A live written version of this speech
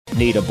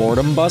Need a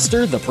boredom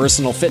buster? The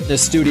personal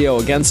fitness studio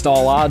Against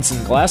All Odds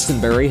in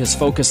Glastonbury has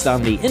focused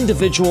on the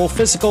individual,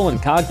 physical,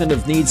 and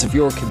cognitive needs of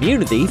your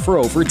community for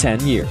over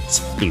 10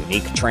 years.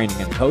 Unique training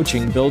and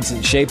coaching builds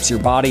and shapes your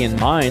body and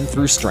mind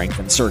through strength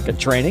and circuit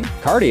training,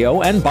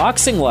 cardio, and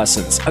boxing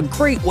lessons, a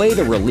great way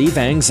to relieve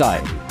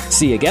anxiety.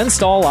 See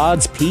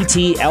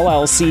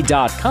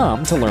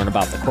AgainstAllOddsPTLLC.com to learn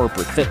about the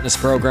corporate fitness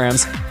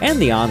programs and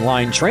the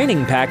online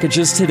training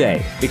packages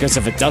today. Because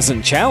if it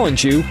doesn't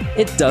challenge you,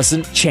 it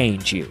doesn't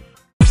change you.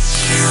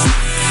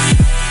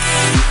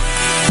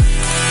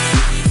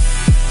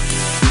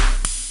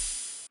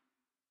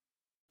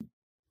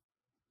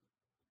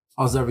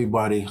 How's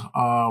everybody?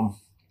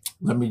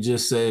 Let me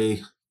just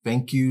say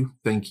thank you.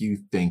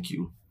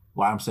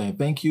 Why I'm saying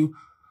thank you?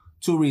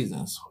 Two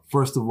reasons.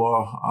 First of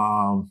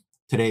all,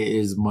 today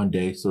is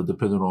Monday, so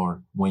depending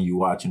on when you're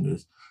watching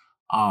this,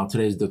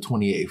 today is the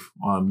 28th.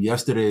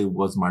 Yesterday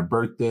was my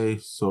birthday,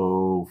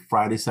 so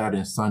Friday, Saturday,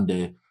 and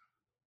Sunday,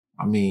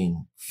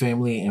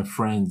 family and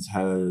friends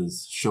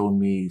has shown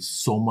me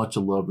so much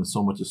of love and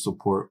so much of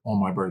support on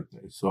my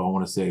birthday. So I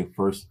want to say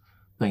first,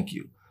 thank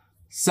you.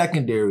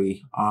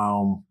 Secondary,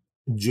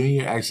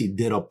 Junior actually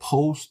did a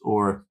post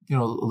or, a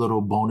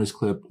little bonus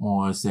clip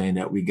on saying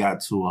that we got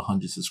to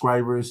 100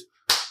 subscribers.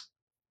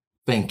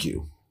 Thank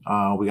you.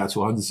 We got to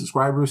 100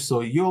 subscribers,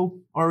 so you'll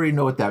already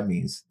know what that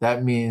means.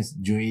 That means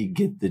Junior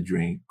get the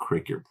drink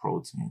Cricket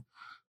Protein.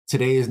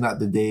 Today is not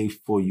the day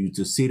for you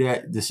to see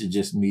that. This is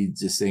just me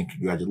just saying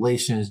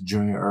congratulations.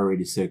 Junior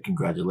already said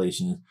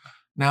congratulations.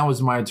 Now it's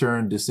my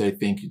turn to say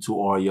thank you to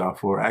all y'all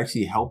for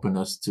actually helping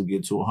us to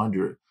get to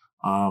 100.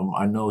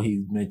 I know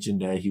he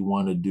mentioned that he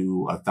wanted to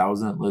do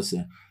 1,000.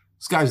 Listen,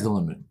 sky's the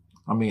limit.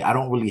 I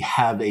don't really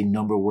have a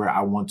number where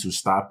I want to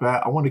stop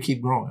at. I want to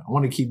keep growing. I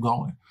want to keep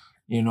going.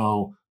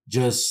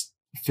 Just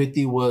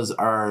 50 was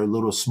our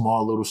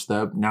small little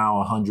step. Now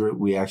 100,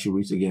 we actually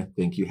reached again.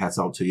 Thank you. Hats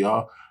out to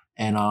y'all.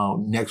 And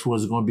next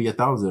was going to be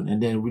 1,000.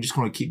 And then we're just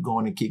going to keep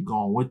going and keep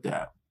going with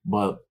that.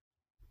 But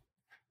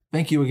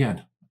thank you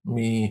again.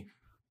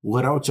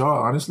 Without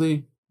y'all,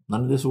 honestly,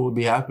 none of this would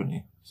be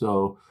happening.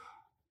 So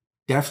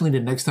definitely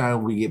the next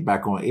time we get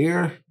back on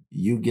air,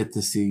 you get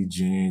to see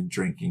Junior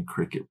drinking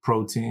Cricket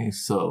Protein.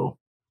 So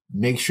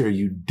make sure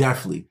you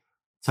definitely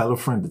tell a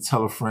friend to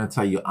tell a friend,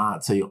 tell your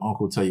aunt, tell your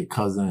uncle, tell your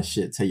cousin and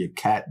shit, tell your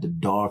cat, the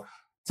dog,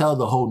 tell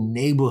the whole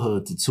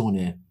neighborhood to tune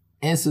in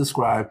and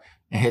subscribe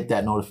and hit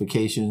that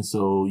notification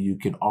so you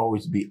can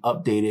always be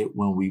updated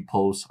when we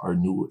post our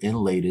new and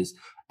latest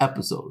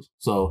episodes.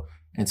 So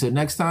until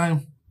next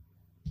time,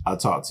 I'll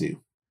talk to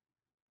you.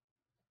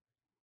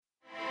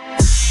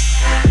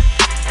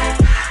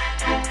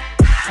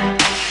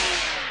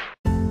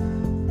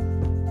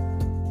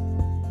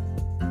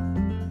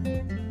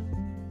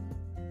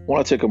 I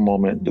want to take a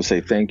moment to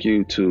say thank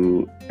you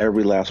to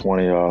every last one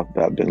of y'all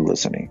that have been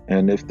listening.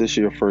 And if this is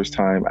your first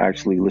time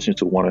actually listening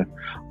to one of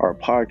our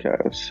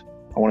podcasts,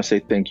 I want to say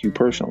thank you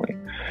personally.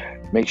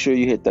 Make sure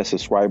you hit that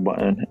subscribe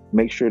button.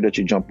 Make sure that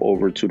you jump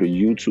over to the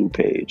YouTube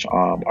page.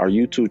 Our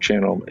YouTube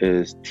channel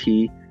is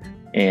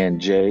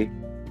T&J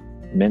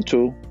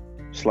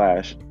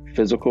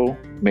Mental/Physical.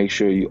 Make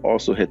sure you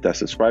also hit that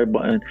subscribe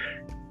button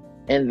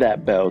and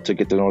that bell to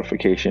get the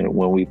notification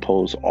when we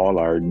post all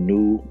our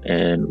new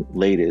and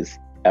latest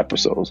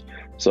episodes.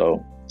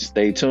 So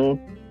stay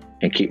tuned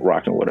and keep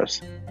rocking with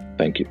us.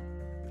 Thank you.